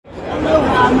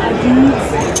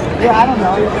dudes. Yeah, I don't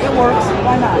know. It works.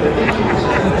 Why not?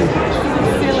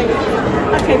 Silly.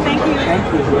 Okay, thank you. Thank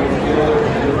you.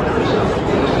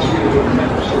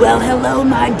 Well, hello,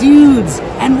 my dudes,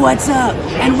 and what's up?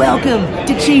 And welcome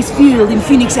to Chase Field in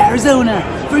Phoenix, Arizona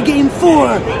for Game 4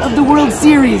 of the World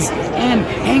Series. And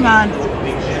hang on.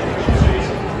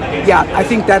 Yeah, I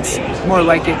think that's more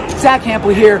like it. Zack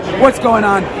Hample here. What's going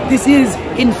on? This is,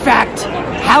 in fact,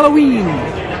 Halloween,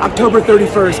 October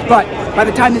 31st. But by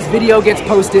the time this video gets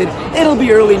posted, it'll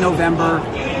be early November.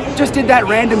 Just did that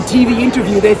random TV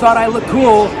interview. They thought I looked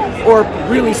cool or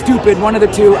really stupid, one of the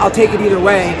two. I'll take it either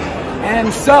way.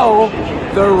 And so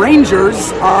the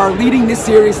Rangers are leading this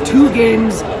series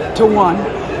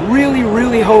 2-1.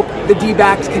 Really hope the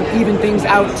D-backs can even things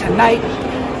out tonight.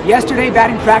 Yesterday,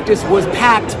 batting practice was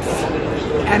packed,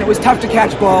 and it was tough to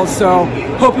catch balls, so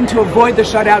hoping to avoid the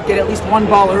shutout, get at least one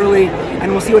ball early,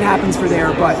 and we'll see what happens for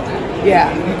there. But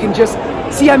yeah, you can just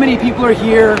see how many people are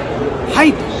here.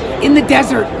 Hype in the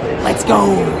desert. Let's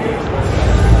go.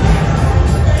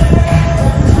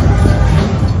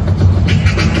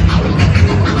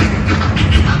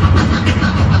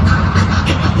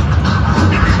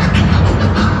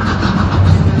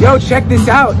 Yo, check this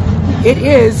out. It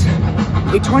is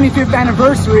a 25th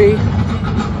anniversary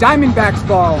Diamondbacks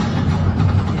ball.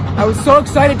 I was so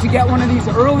excited to get one of these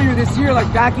earlier this year,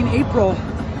 like back in April,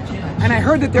 and I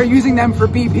heard that they're using them for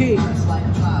BP.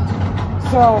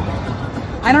 So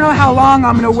I don't know how long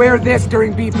I'm gonna wear this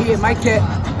during BP. It might get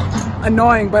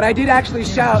annoying, but I did actually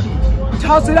shout,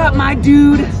 "Toss it up, my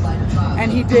dude,"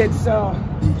 and he did, so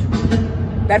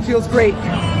that feels great.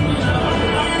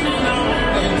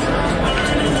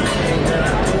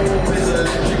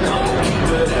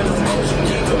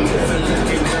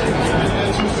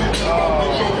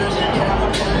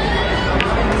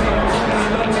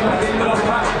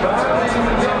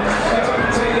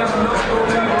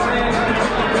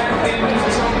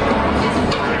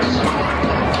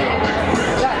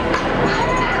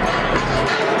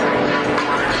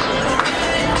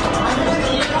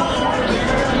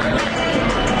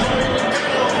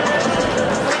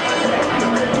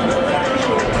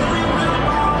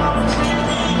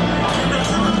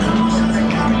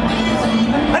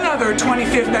 Another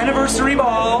 25th anniversary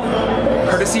ball,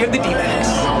 courtesy of the D-backs.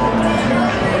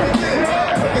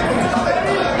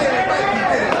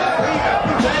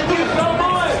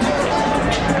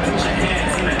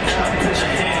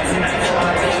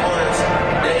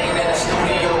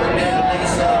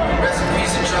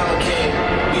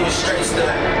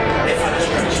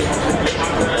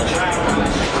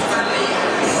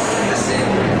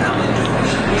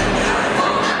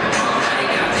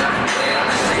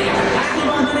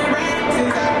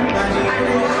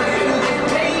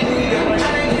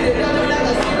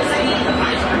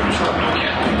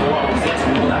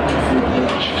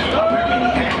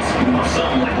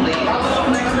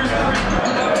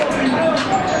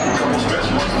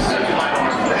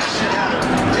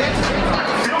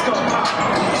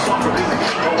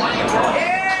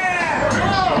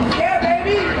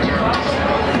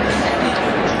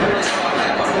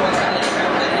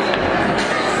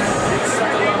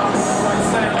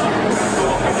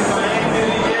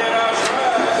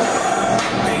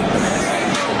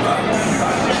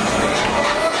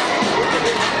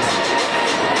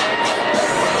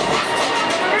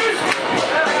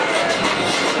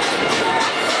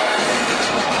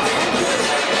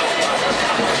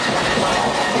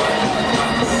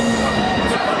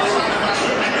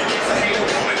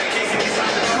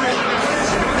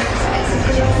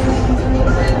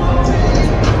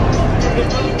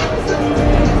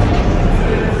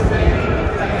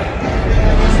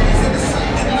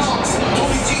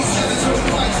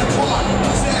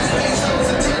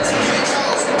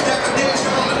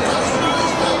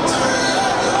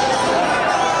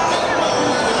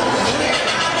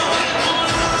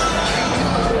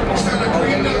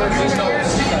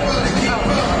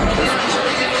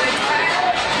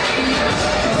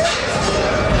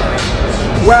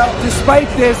 Well, despite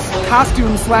this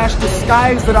costume slash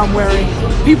disguise that I'm wearing,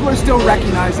 people are still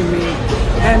recognizing me.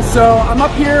 And so I'm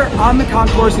up here on the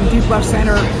concourse in deep left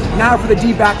center now for the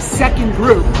D-backs second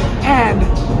group. And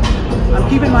I'm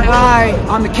keeping my eye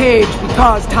on the cage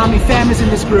because Tommy Pham is in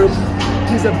this group.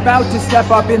 He's about to step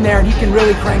up in there and he can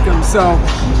really crank them. So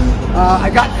I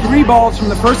got 3 balls from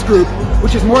the first group,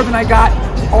 which is more than I got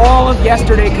all of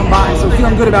yesterday combined. So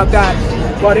feeling good about that.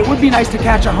 But it would be nice to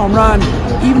catch a home run,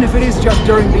 even if it is just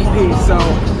during BP. So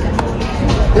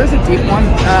there's a deep one.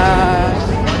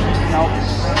 No.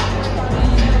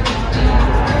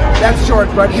 That's short,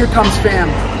 but here comes Pham.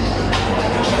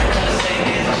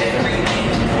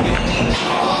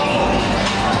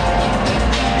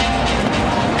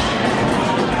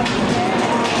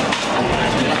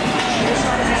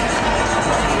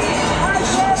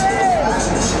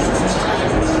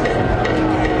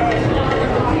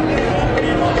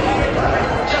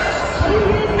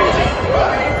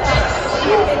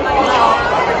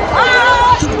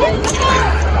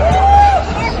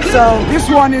 So this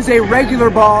one is a regular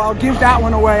ball. I'll give that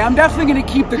one away. I'm definitely going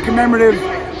to keep the commemorative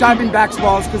Diamondbacks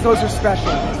balls because those are special.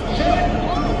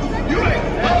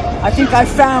 I think I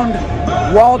found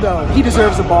Waldo. He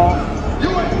deserves a ball.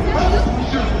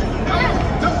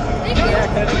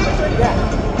 Yeah.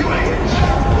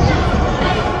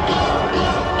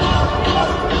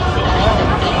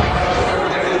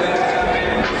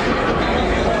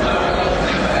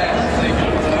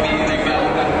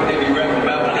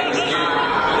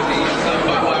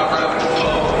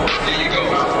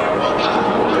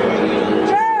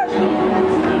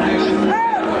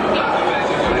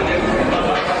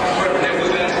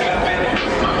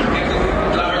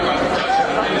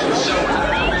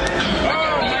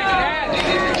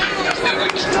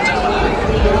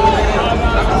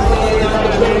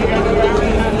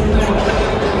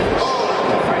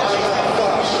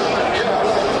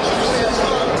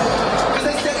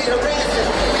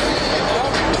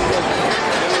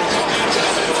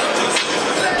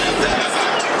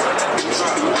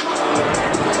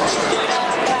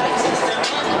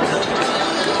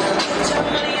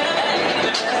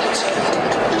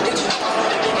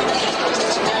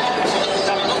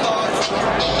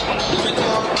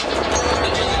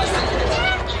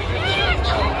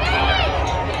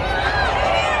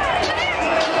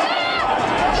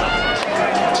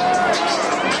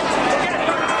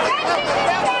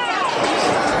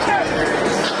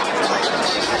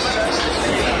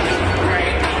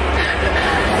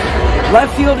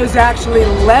 Left field is actually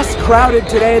less crowded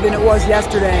today than it was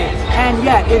yesterday, and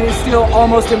yet it is still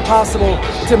almost impossible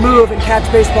to move and catch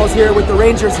baseballs here with the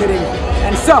Rangers hitting.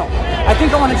 And so, I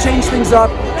think I want to change things up,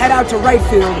 head out to right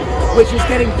field, which is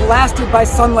getting blasted by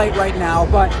sunlight right now,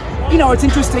 but you know, it's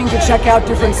interesting to check out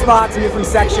different spots and different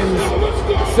sections.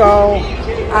 So,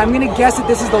 I'm going to guess that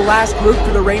this is the last group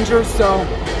for the Rangers, so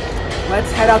let's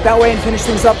head out that way and finish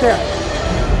things up there.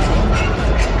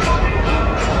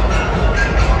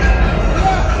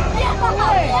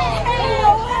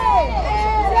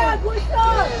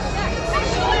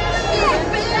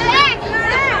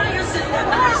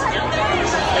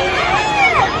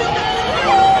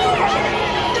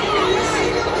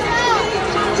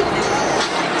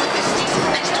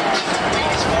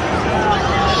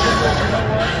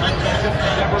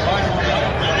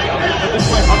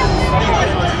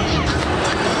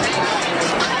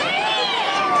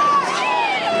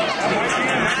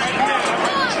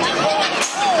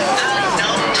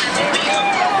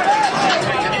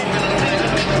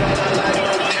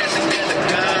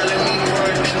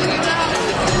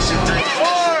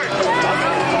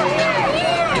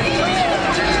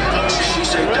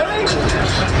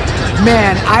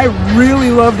 Man, I really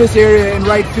love this area in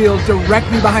right field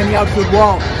directly behind the outfield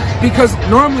wall because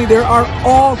normally there are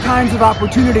all kinds of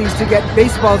opportunities to get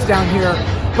baseballs down here,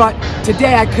 but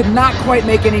today I could not quite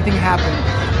make anything happen.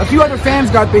 A few other fans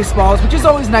got baseballs, which is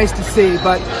always nice to see,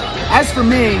 but as for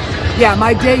me, yeah,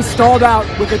 my day stalled out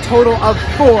with a total of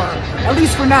 4, at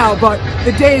least for now, but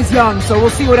the day is young, so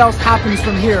we'll see what else happens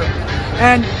from here.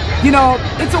 And, you know,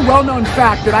 it's a well-known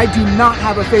fact that I do not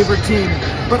have a favorite team,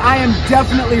 but I am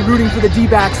definitely rooting for the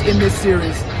D-backs in this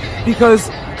series because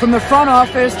from the front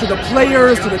office to the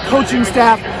players to the coaching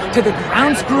staff to the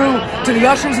grounds crew to the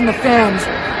ushers and the fans,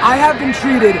 I have been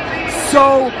treated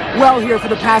so well here for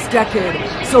the past decade.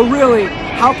 So really,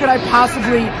 how could I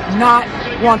possibly not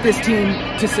want this team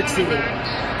to succeed?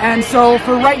 And so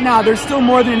for right now, there's still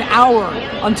more than an hour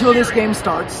until this game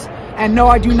starts. And no,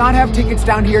 I do not have tickets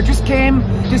down here. Just came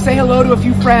to say hello to a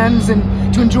few friends and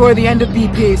to enjoy the end of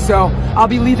BP. So I'll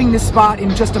be leaving this spot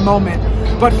in just a moment.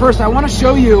 But first, I want to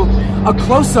show you a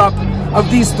close-up of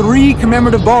these 3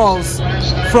 commemorative balls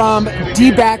from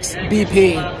D-backs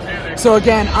BP. So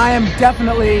again, I am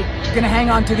definitely going to hang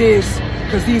on to these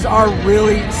because these are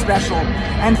really special.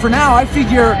 And for now, I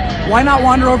figure, why not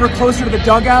wander over closer to the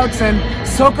dugouts and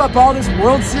soak up all this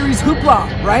World Series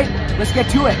hoopla, right? Let's get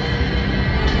to it.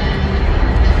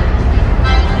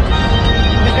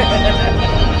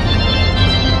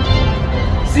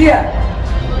 See ya.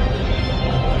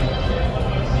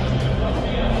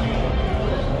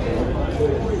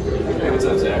 Hey, what's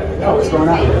up, Zack? Oh, what's going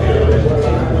on?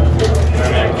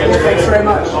 Thanks very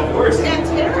much. Of course.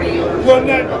 Well,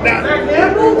 not.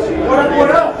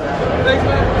 What up? Thanks,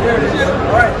 man. There it is.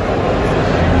 All right.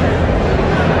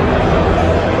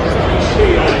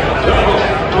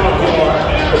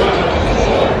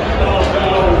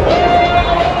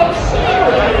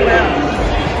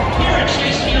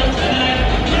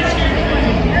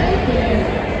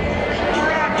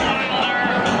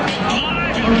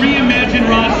 Reimagined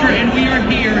roster, and we are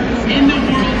here in the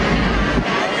world.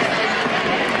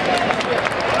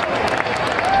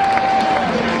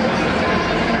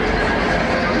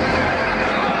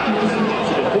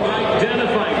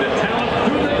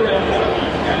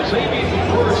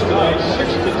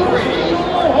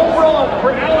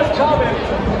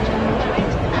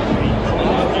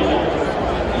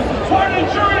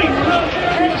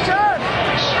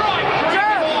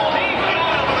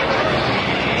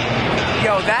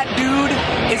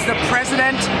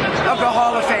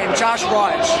 of Fame, Josh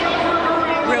Raj.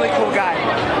 Really cool guy.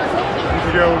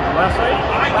 Did you go last night?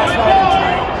 Last night and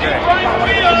tonight. Okay. Got one of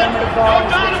the commemorative balls.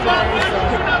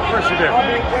 Of course you do.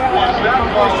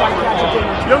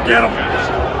 You'll get them.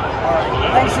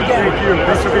 Thanks again. Thank you.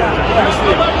 Thanks for being here.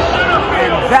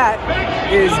 And that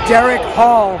is Derek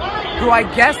Hall, who I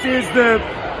guess is the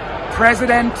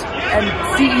president and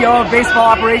CEO of baseball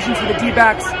operations for the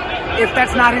D-backs. If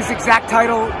that's not his exact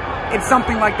title, it's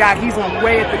something like that. He's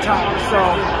way at the top. So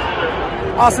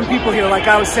awesome people here, like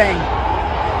I was saying.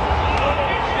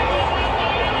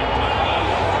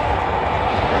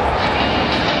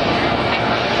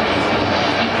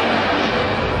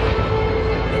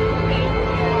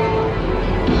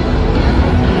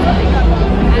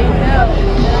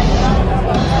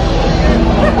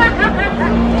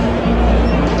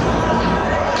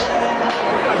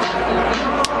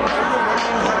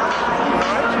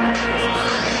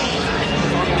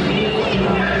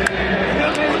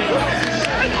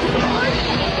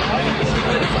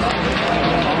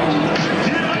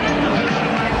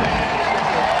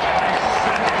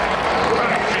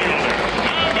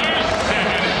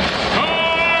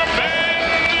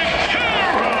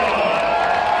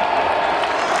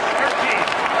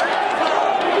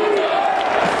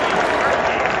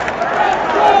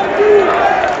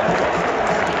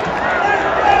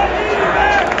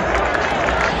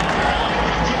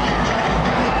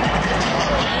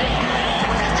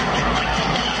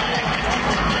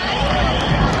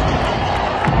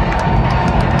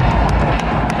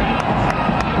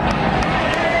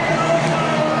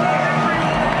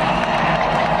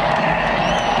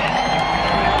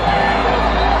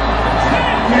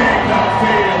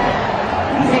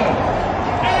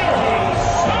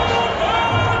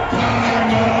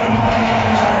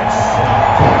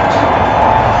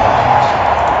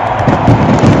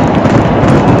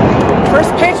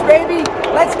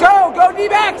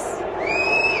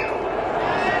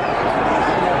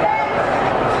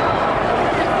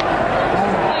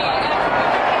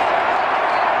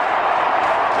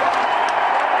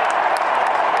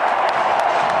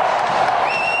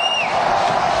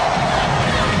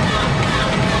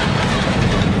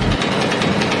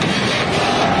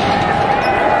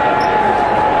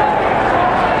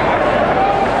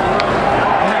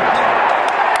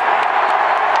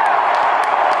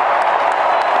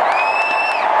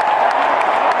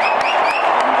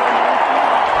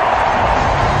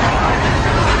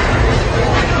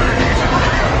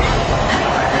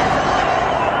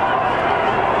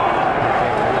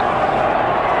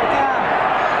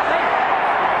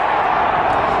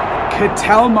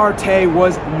 Ketel Marte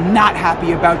was not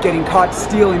happy about getting caught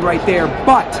stealing right there,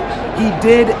 but he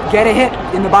did get a hit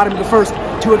in the bottom of the first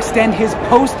to extend his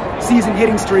postseason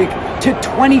hitting streak to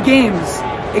 20 games,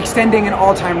 extending an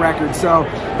all-time record. So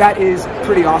that is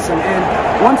pretty awesome.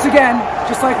 And once again,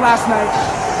 just like last night,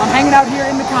 I'm hanging out here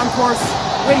in the concourse,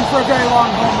 waiting for a very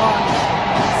long home run.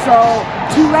 So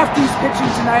two lefties pitching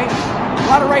tonight, a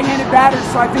lot of right-handed batters,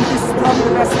 so I think this is probably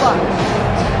the best spot.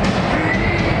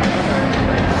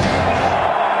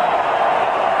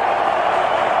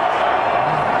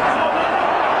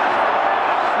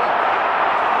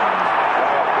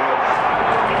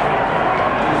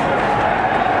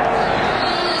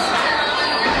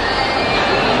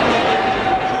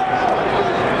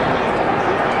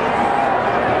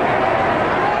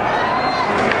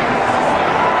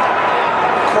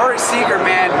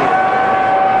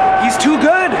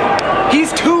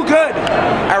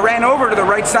 Over to the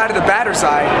right side of the batter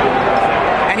side,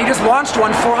 and he just launched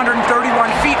one 431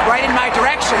 feet right in my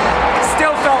direction.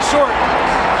 Still fell short.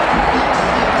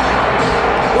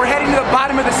 We're heading to the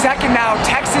bottom of the second now.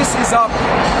 Texas is up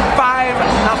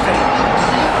 5-0.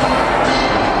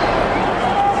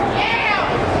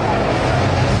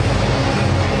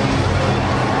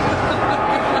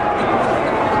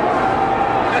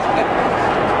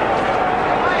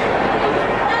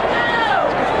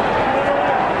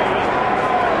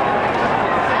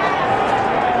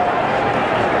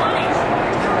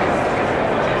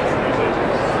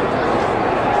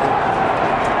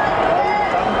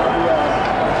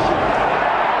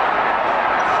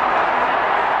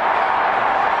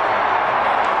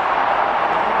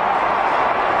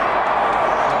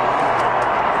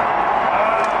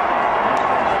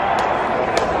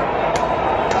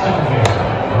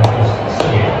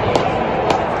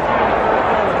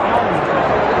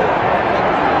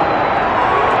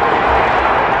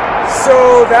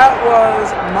 So that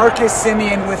was Marcus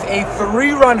Semien with a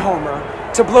 3-run homer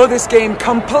to blow this game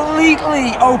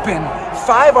completely open.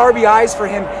 5 RBIs for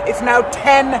him. It's now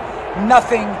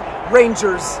 10-0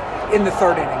 Rangers in the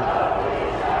third inning.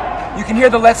 You can hear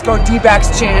the Let's Go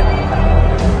D-backs chant.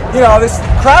 you know, this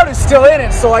crowd is still in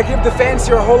it, so I give the fans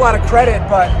here a whole lot of credit,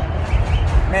 but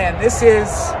man, this is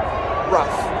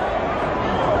rough.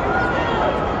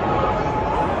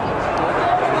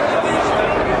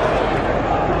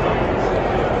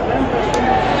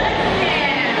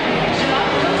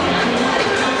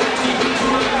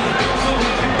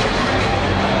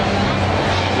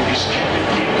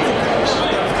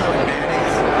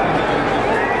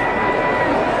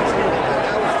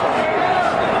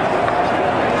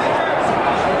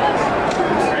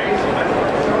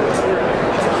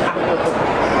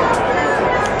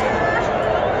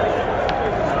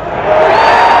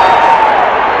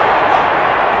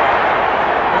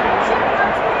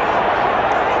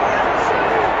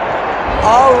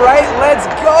 All right, let's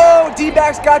go.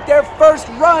 D-backs got their first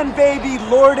run, baby.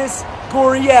 Lourdes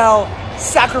Gurriel,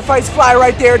 sacrifice fly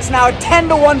right there. It's now a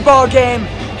 10-1 ball game,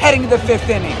 heading to the 5th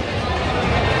inning.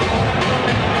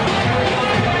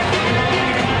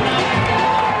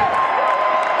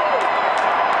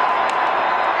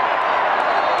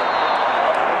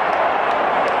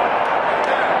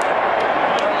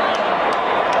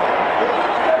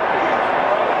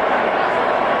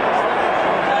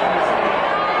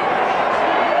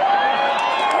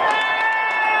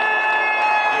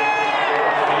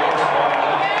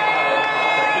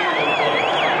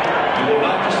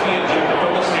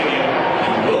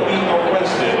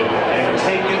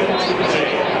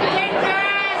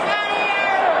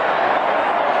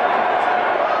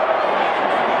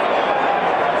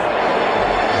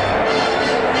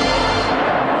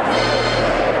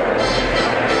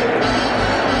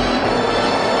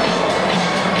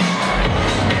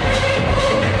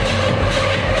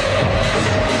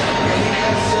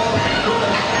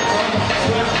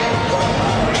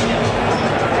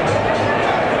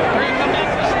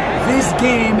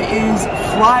 Game is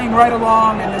flying right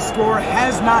along, and the score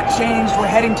has not changed. We're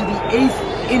heading to the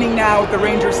 8th inning now with the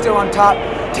Rangers still on top,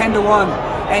 10-1.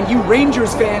 And you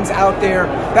Rangers fans out there,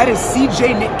 that is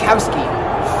C.J. Nitkowski,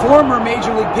 former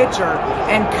Major League pitcher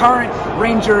and current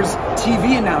Rangers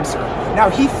TV announcer.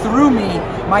 Now, he threw me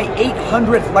my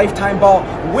 800th lifetime ball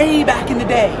way back in the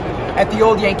day at the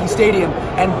old Yankee Stadium,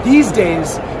 and these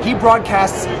days he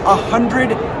broadcasts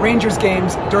 100 Rangers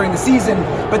games during the season,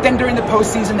 but then during the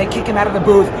postseason they kick him out of the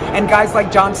booth, and guys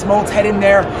like John Smoltz head in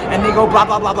there and they go blah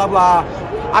blah blah blah blah.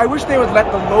 I wish they would let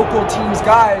the local teams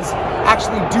guys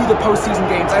actually do the postseason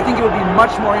games. I think it would be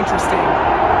much more interesting,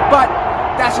 but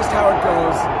that's just how it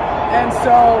goes. And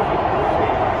so,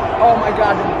 oh my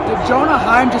God, did Jonah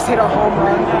Heim just hit a home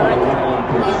run?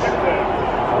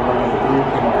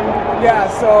 Yeah,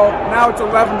 so now it's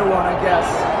 11-1, I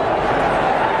guess.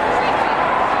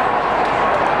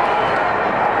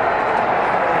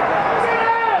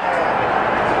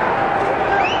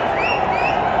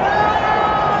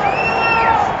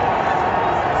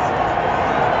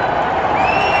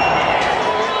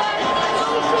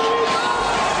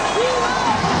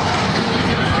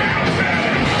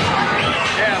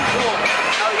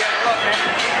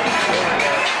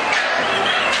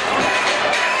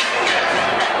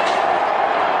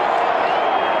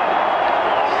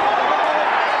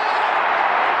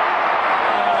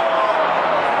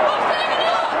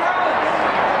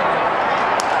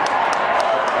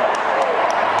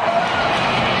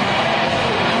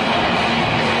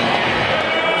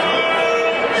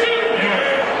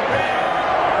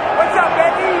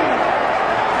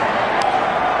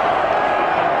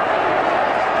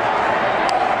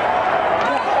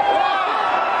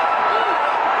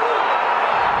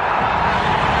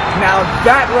 Now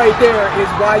that right there is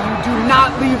why you do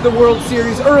not leave the World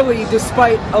Series early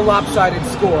despite a lopsided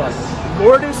score.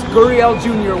 Lourdes Gurriel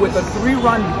Jr. with a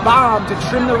 3-run bomb to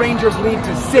trim the Rangers lead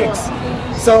to 6.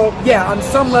 So yeah, on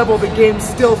some level the game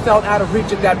still felt out of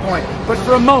reach at that point. But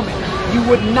for a moment, you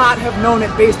would not have known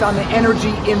it based on the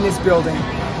energy in this building.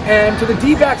 And to the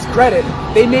D-backs' credit,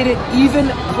 they made it even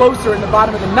closer in the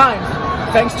bottom of the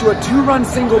 9th thanks to a 2-run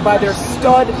single by their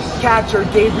stud catcher,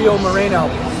 Gabriel Moreno.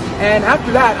 And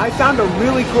after that, I found a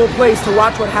really cool place to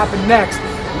watch what happened next,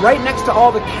 right next to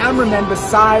all the cameramen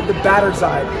beside the batter's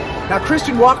side. Now,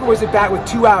 Christian Walker was at bat with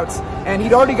 2 outs, and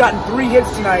he'd already gotten 3 hits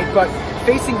tonight, but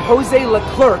facing Jose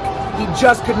Leclerc, he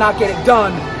just could not get it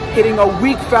done, hitting a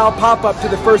weak foul pop-up to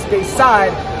the first base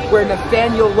side, where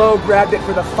Nathaniel Lowe grabbed it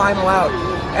for the final out.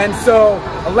 And so,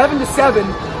 11-7,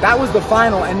 that was the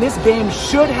final, and this game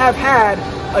should have had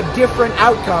a different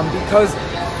outcome because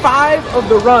 5 of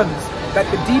the runs that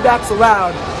the D-backs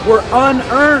allowed were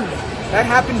unearned. That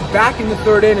happened back in the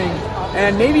 3rd inning,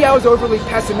 and maybe I was overly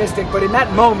pessimistic, but in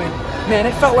that moment, man,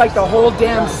 it felt like the whole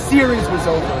damn series was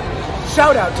over.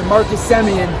 Shout out to Marcus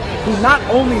Semien who not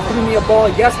only threw me a ball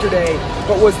yesterday,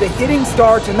 but was the hitting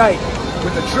star tonight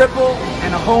with a triple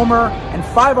and a homer and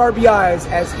 5 RBIs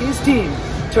as his team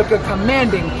took a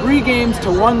commanding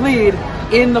 3-1 lead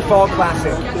in the Fall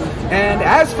Classic. And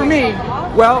as for me,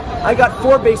 well, I got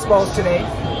 4 baseballs today,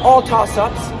 all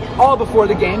toss-ups, all before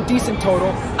the game, decent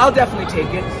total. I'll definitely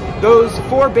take it. Those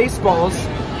 4 baseballs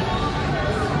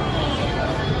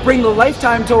bring the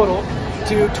lifetime total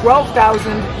to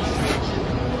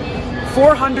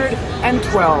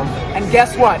 12,412. And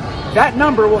guess what? That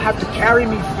number will have to carry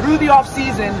me through the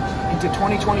off-season into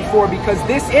 2024 because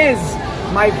this is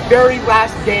my very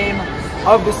last game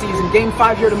of the season. Game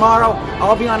 5 here tomorrow.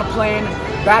 I'll be on a plane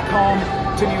back home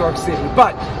to New York City.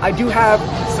 But I do have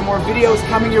some more videos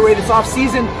coming your way this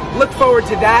off-season. Look forward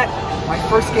to that. My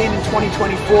first game in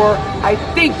 2024, I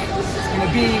think, is going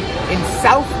to be in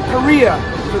South Korea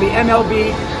for the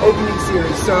MLB opening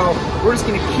series. So we're just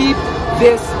going to keep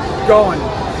this going.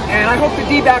 And I hope the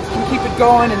D-backs can keep it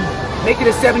going and make it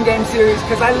a 7-game series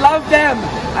because I love them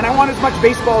and I want as much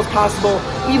baseball as possible,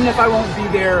 even if I won't be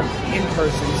there in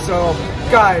person. So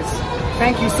guys,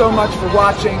 thank you so much for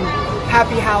watching.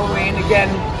 Happy Halloween again,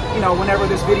 you know, whenever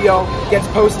this video gets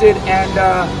posted, and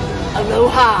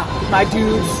aloha, my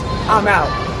dudes. I'm out.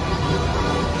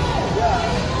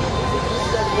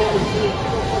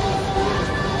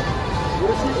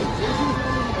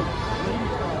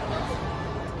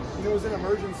 It was an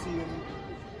emergency.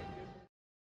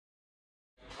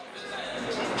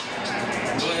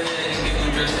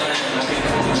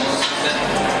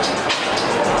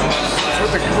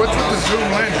 What's with the zoom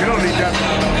lens? You don't need that.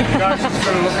 You guys just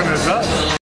started looking this up.